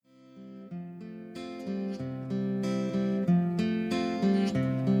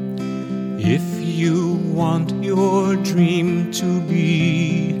If you want your dream to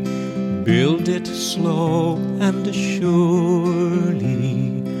be, build it slow and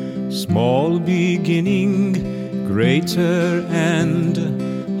surely. Small beginning, greater end.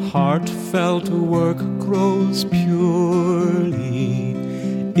 Heartfelt work grows purely.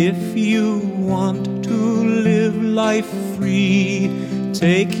 If you want to live life free,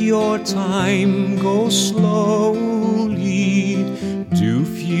 take your time, go slowly. Do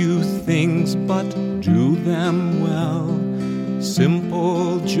few things, but do them well.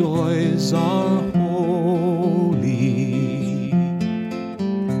 Simple joys are holy.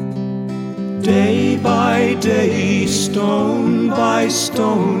 Day by day, stone by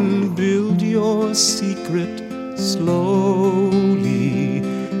stone, build your secret slowly.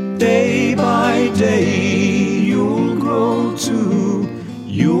 Day by day, you'll grow too.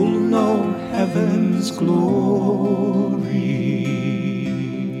 You'll know heaven's glory.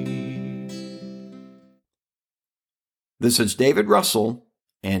 This is David Russell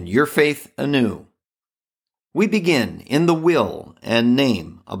and Your Faith Anew. We begin in the will and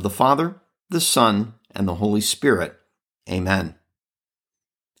name of the Father, the Son, and the Holy Spirit. Amen.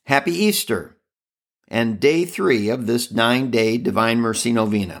 Happy Easter and day 3 of this 9-day Divine Mercy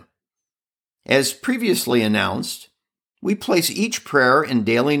Novena. As previously announced, we place each prayer and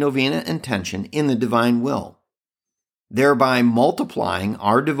daily novena intention in the divine will, thereby multiplying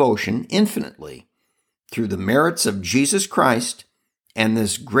our devotion infinitely through the merits of Jesus Christ and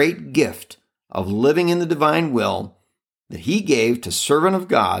this great gift of living in the divine will that he gave to servant of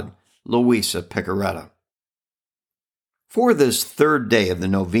God, Luisa Piccarreta. For this 3rd day of the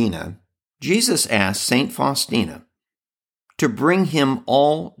novena, Jesus asked St. Faustina to bring him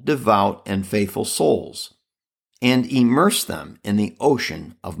all devout and faithful souls and immerse them in the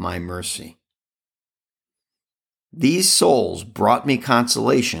ocean of my mercy. These souls brought me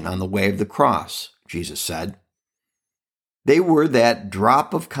consolation on the way of the cross, Jesus said. They were that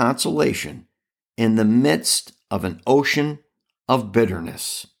drop of consolation in the midst of an ocean of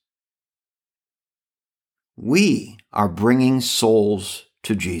bitterness. We are bringing souls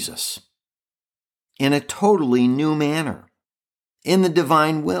to Jesus in a totally new manner, in the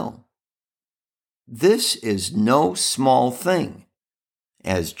divine will. This is no small thing,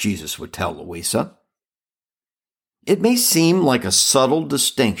 as Jesus would tell Luisa. It may seem like a subtle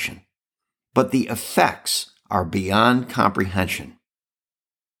distinction, but the effects are beyond comprehension.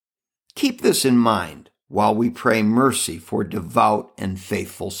 Keep this in mind while we pray mercy for devout and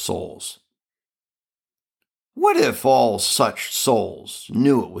faithful souls. What if all such souls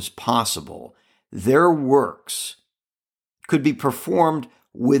knew it was possible their works could be performed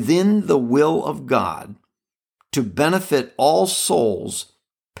within the will of God to benefit all souls,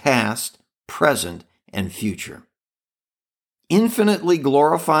 past, present, and future, infinitely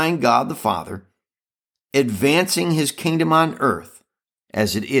glorifying God the Father, advancing his kingdom on earth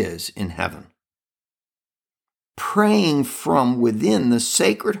as it is in heaven? Praying from within the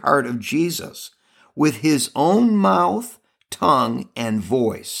Sacred Heart of Jesus with his own mouth, tongue, and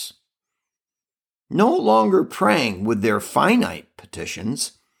voice. No longer praying with their finite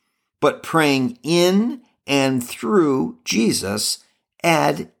petitions, but praying in and through Jesus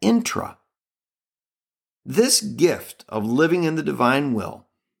ad intra. This gift of living in the divine will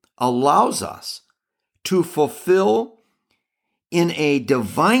allows us to fulfill in a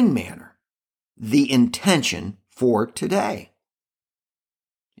divine manner the intention for today.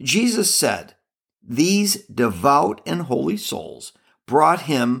 Jesus said, these devout and holy souls brought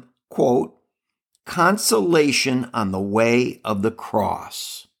him, quote, consolation on the way of the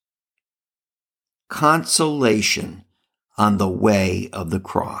cross. Consolation on the way of the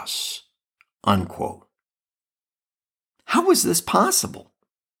cross, unquote. How was this possible?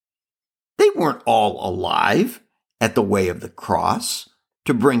 They weren't all alive at the way of the cross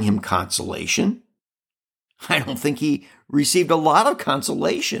to bring him consolation. I don't think he received a lot of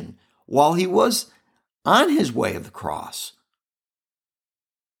consolation while he was on his way of the cross.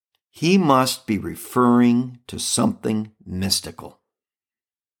 He must be referring to something mystical.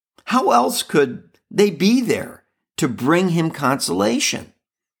 How else could they be there to bring him consolation?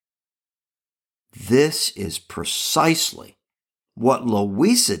 This is precisely what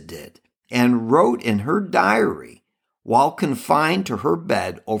Luisa did and wrote in her diary while confined to her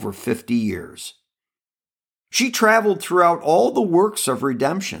bed over 50 years. She traveled throughout all the works of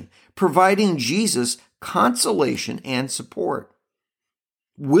redemption, providing Jesus consolation and support,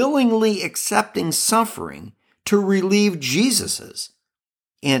 willingly accepting suffering to relieve Jesus's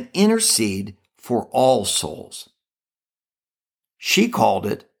and intercede for all souls. She called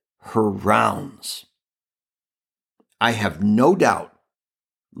it her rounds. I have no doubt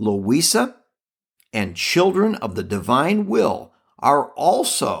Luisa and children of the divine will are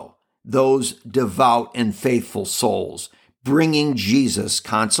also those devout and faithful souls, bringing Jesus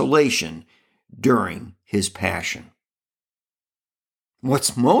consolation during his passion.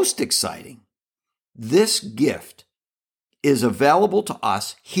 What's most exciting, this gift is available to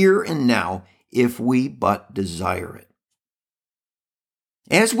us here and now if we but desire it.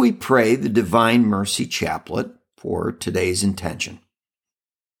 As we pray the Divine Mercy Chaplet for today's intention,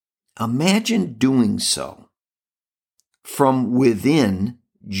 imagine doing so from within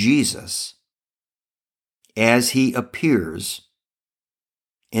Jesus as he appears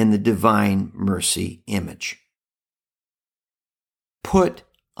in the Divine Mercy image. Put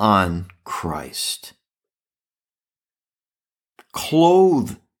on Christ.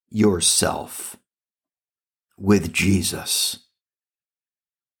 Clothe yourself with Jesus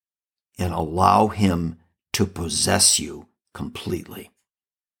and allow him to possess you completely.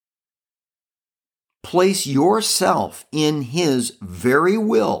 Place yourself in his very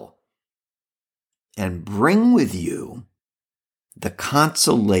will and bring with you the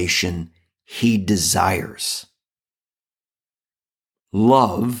consolation he desires.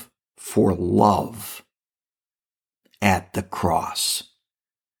 Love for love at the cross.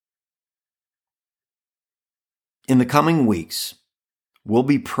 In the coming weeks, we'll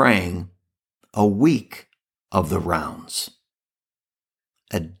be praying a week of the rounds,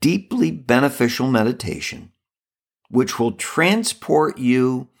 a deeply beneficial meditation which will transport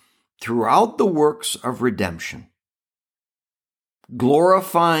you throughout the works of redemption,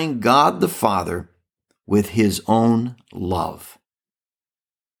 glorifying God the Father with his own love.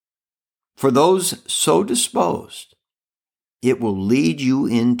 For those so disposed, it will lead you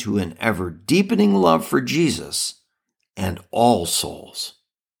into an ever-deepening love for Jesus and all souls.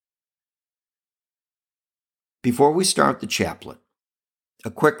 Before we start the chaplet,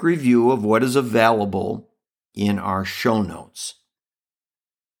 a quick review of what is available in our show notes.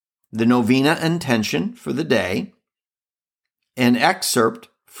 The novena intention for the day, an excerpt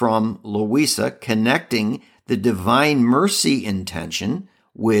from Louisa connecting the Divine Mercy intention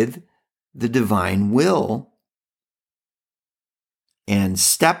with the divine will, and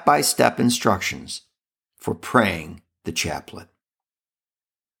step-by-step instructions for praying the chaplet.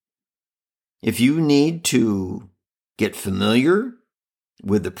 If you need to get familiar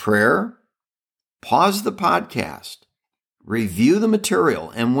with the prayer, pause the podcast, review the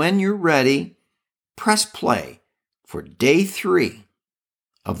material, and when you're ready, press play for day 3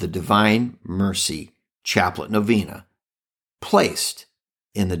 of the Divine Mercy Chaplet Novena, placed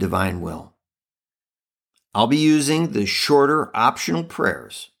in the divine will. I'll be using the shorter optional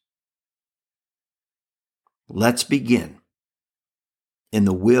prayers. Let's begin. In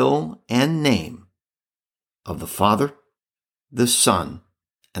the will and name of the Father, the Son,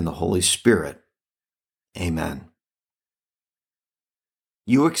 and the Holy Spirit. Amen.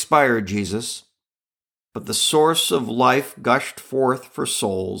 You expired, Jesus, but the source of life gushed forth for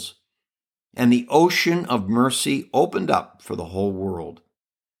souls, and the ocean of mercy opened up for the whole world.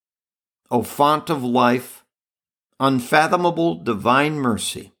 O font of life, unfathomable divine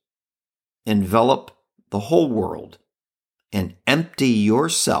mercy, envelop the whole world and empty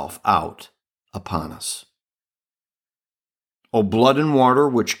yourself out upon us. O blood and water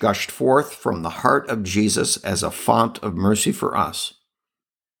which gushed forth from the heart of Jesus as a font of mercy for us,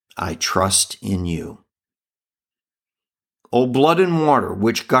 I trust in you. O blood and water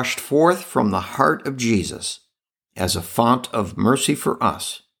which gushed forth from the heart of Jesus as a font of mercy for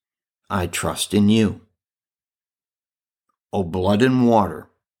us, I trust in you. O blood and water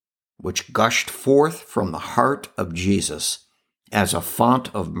which gushed forth from the heart of Jesus as a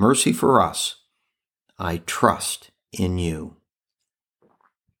font of mercy for us, I trust in you.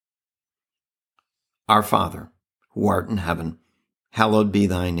 Our Father, who art in heaven, hallowed be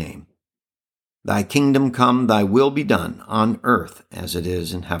thy name. Thy kingdom come, thy will be done, on earth as it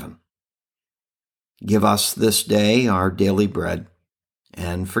is in heaven. Give us this day our daily bread,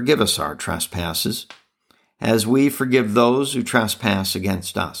 and forgive us our trespasses, as we forgive those who trespass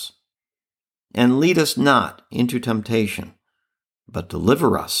against us. And lead us not into temptation, but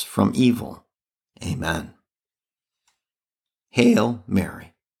deliver us from evil. Amen. Hail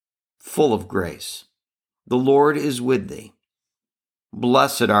Mary, full of grace, the Lord is with thee.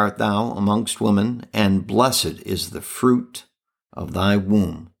 Blessed art thou amongst women, and blessed is the fruit of thy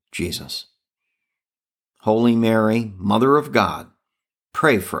womb, Jesus. Holy Mary, Mother of God,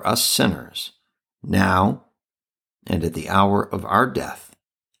 pray for us sinners, now and at the hour of our death.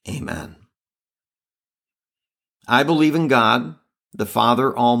 Amen. I believe in God, the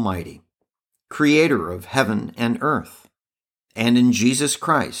Father Almighty, creator of heaven and earth, and in Jesus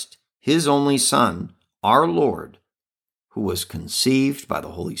Christ, his only Son, our Lord, who was conceived by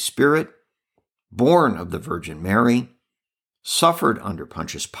the Holy Spirit, born of the Virgin Mary, suffered under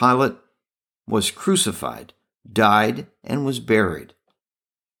Pontius Pilate, was crucified, died, and was buried.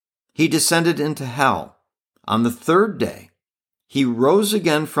 He descended into hell. On the third day, he rose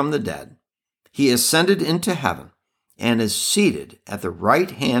again from the dead. He ascended into heaven and is seated at the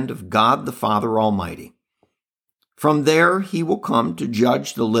right hand of God the Father Almighty. From there he will come to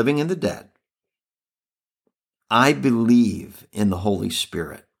judge the living and the dead. I believe in the Holy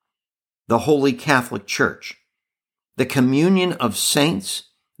Spirit, the Holy Catholic Church, the communion of saints,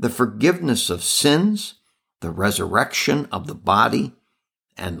 the forgiveness of sins, the resurrection of the body,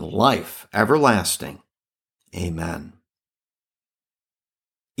 and life everlasting. Amen.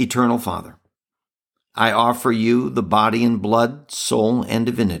 Eternal Father, I offer you the body and blood, soul, and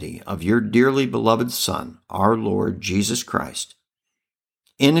divinity of your dearly beloved Son, our Lord Jesus Christ,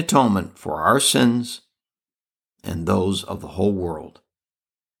 in atonement for our sins and those of the whole world.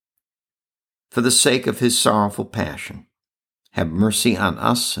 For the sake of his sorrowful passion, have mercy on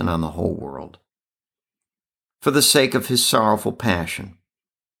us and on the whole world. For the sake of his sorrowful passion,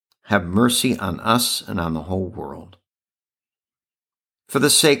 have mercy on us and on the whole world. For the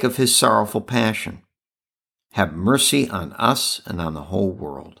sake of his sorrowful passion, have mercy on us and on the whole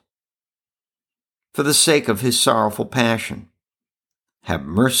world. For the sake of his sorrowful passion, have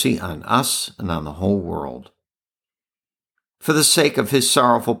mercy on us and on the whole world. For the sake of his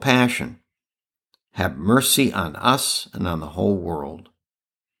sorrowful passion, have mercy on us and on the whole world.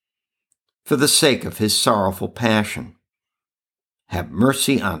 For the sake of his sorrowful passion, have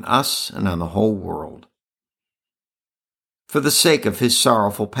mercy on us and on the whole world. For the sake of his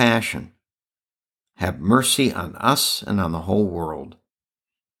sorrowful passion, have mercy on us and on the whole world.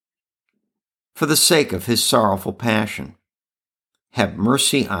 For the sake of his sorrowful passion, have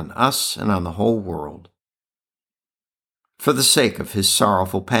mercy on us and on the whole world. For the sake of his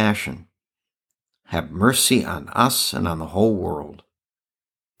sorrowful passion, have mercy on us and on the whole world.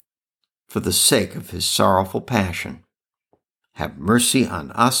 For the sake of his sorrowful passion, have mercy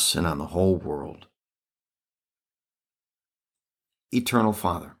on us and on the whole world. Eternal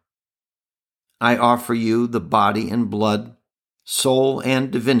Father, I offer you the body and blood, soul,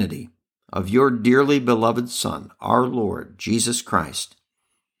 and divinity of your dearly beloved Son, our Lord Jesus Christ,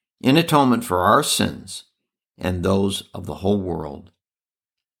 in atonement for our sins and those of the whole world.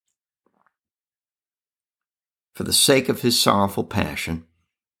 For the sake of his sorrowful passion,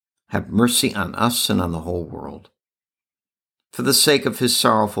 have mercy on us and on the whole world. For the sake of his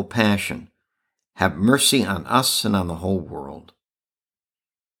sorrowful passion, have mercy on us and on the whole world.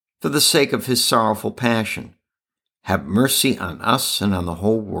 For the sake of his sorrowful passion, have mercy on us and on the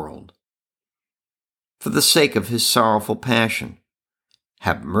whole world. For the sake of his sorrowful passion,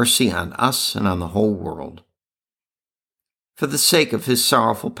 have mercy on us and on the whole world. For the sake of his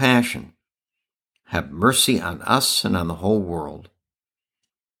sorrowful passion, have mercy on us and on the whole world.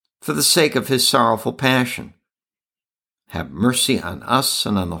 For the sake of his sorrowful passion, have mercy on us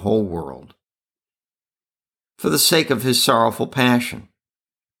and on the whole world. For the sake of his sorrowful passion,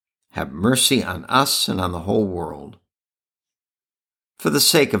 have mercy on us and on the whole world. For the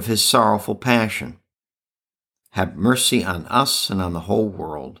sake of his sorrowful passion, have mercy on us and on the whole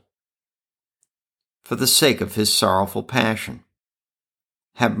world. For the sake of his sorrowful passion,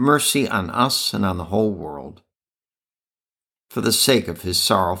 have mercy on us and on the whole world. For the sake of his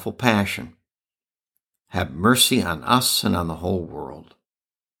sorrowful passion, have mercy on us and on the whole world.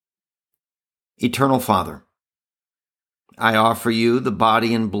 Eternal Father, I offer you the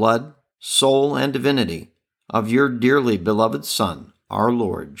body and blood, soul, and divinity of your dearly beloved Son, our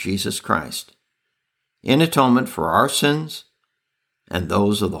Lord Jesus Christ, in atonement for our sins and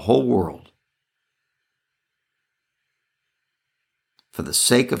those of the whole world. For the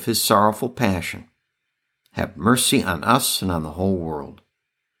sake of his sorrowful passion, have mercy on us and on the whole world.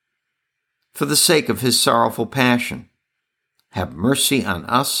 For the sake of his sorrowful passion, have mercy on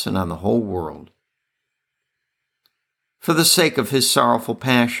us and on the whole world. For the sake of his sorrowful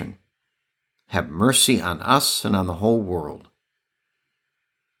passion, have mercy on us and on the whole world.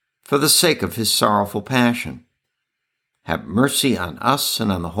 For the sake of his sorrowful passion, have mercy on us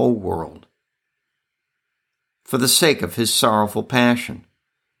and on the whole world. For the sake of his sorrowful passion,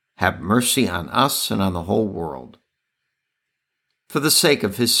 have mercy on us and on the whole world. For the sake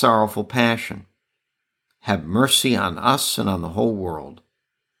of his sorrowful passion, have mercy on us and on the whole world.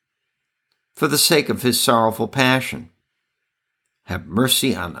 For the sake of his sorrowful passion, have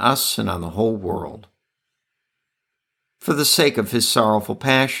mercy on us and on the whole world. For the sake of his sorrowful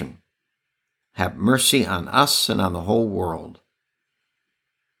passion, have mercy on us and on the whole world.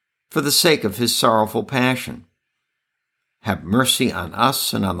 For the sake of his sorrowful passion, have mercy on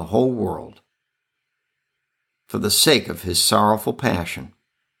us and on the whole world. For the sake of his sorrowful passion,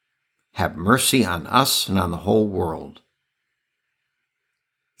 have mercy on us and on the whole world.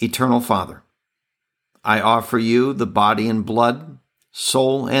 Eternal Father, I offer you the body and blood,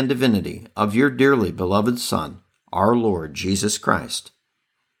 soul and divinity of your dearly beloved Son, our Lord Jesus Christ,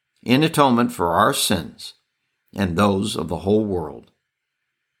 in atonement for our sins and those of the whole world.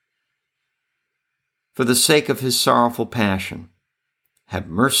 For the sake of his sorrowful passion, have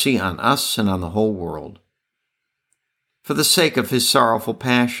mercy on us and on the whole world. For the sake of his sorrowful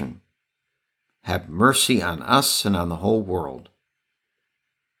passion, have mercy on us and on the whole world.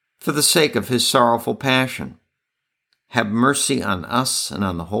 For the sake of his sorrowful passion, have mercy on us and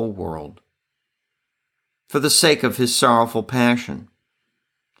on the whole world. For the sake of his sorrowful passion,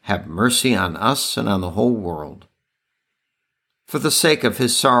 have mercy on us and on the whole world. For the sake of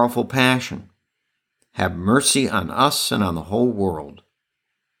his sorrowful passion, have mercy on us and on the whole world.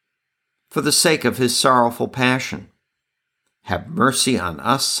 For the sake of his sorrowful passion, have mercy on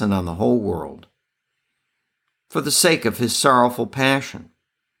us and on the whole world. For the sake of his sorrowful passion,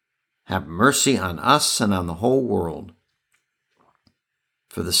 have mercy on us and on the whole world.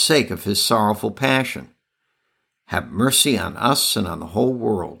 For the sake of his sorrowful passion, have mercy on us and on the whole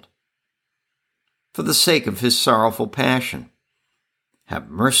world. For the sake of his sorrowful passion, have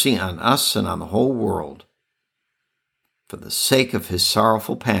mercy on us and on the whole world. For the sake of his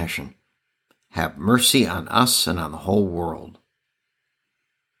sorrowful passion, have mercy on us and on the whole world.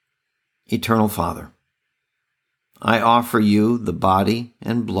 Eternal Father, I offer you the body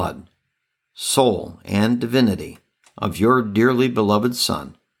and blood, soul and divinity of your dearly beloved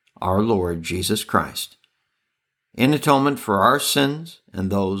Son, our Lord Jesus Christ, in atonement for our sins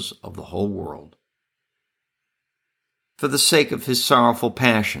and those of the whole world. For the sake of his sorrowful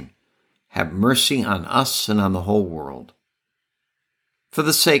passion, have mercy on us and on the whole world. For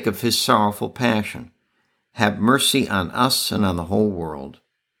the sake of his sorrowful passion, have mercy on us and on the whole world.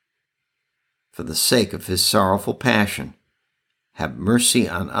 For the sake of his sorrowful passion, have mercy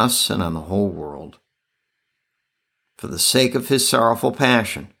on us and on the whole world. For the sake of his sorrowful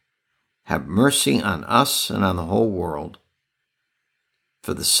passion, have mercy on us and on the whole world.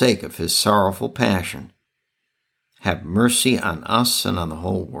 For the sake of his sorrowful passion, have mercy on us and on the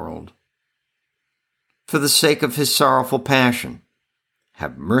whole world. For the sake of his sorrowful passion,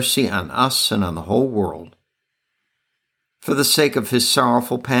 have mercy on us and on the whole world. For the sake of his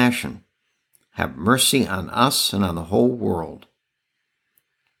sorrowful passion, have mercy on us and on the whole world.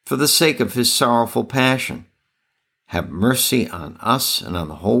 For the sake of his sorrowful passion, have mercy on us and on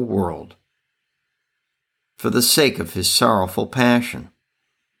the whole world. For the sake of his sorrowful passion,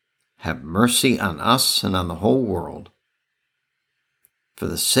 have mercy on us and on the whole world. For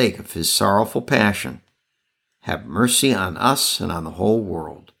the sake of his sorrowful passion, have mercy on us and on the whole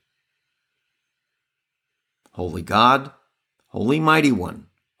world. Holy God, Holy Mighty One,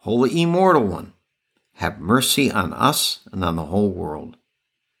 Holy Immortal One, have mercy on us and on the whole world.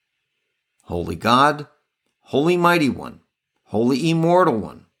 Holy God, Holy Mighty One, Holy Immortal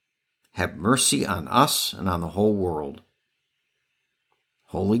One, have mercy on us and on the whole world.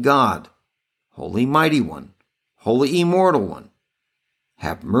 Holy God, Holy Mighty One, Holy Immortal One,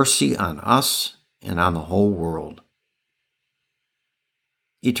 have mercy on us and on the whole world.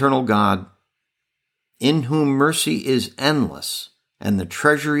 Eternal God, in whom mercy is endless and the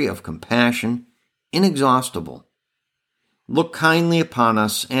treasury of compassion inexhaustible, look kindly upon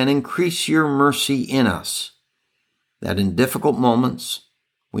us and increase your mercy in us, that in difficult moments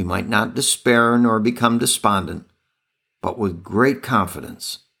we might not despair nor become despondent, but with great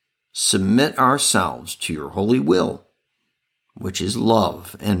confidence submit ourselves to your holy will, which is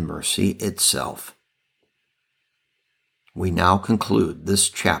love and mercy itself. We now conclude this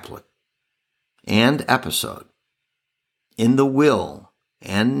chaplet and episode in the will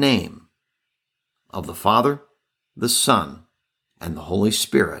and name of the Father, the Son, and the Holy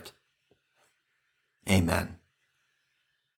Spirit. Amen.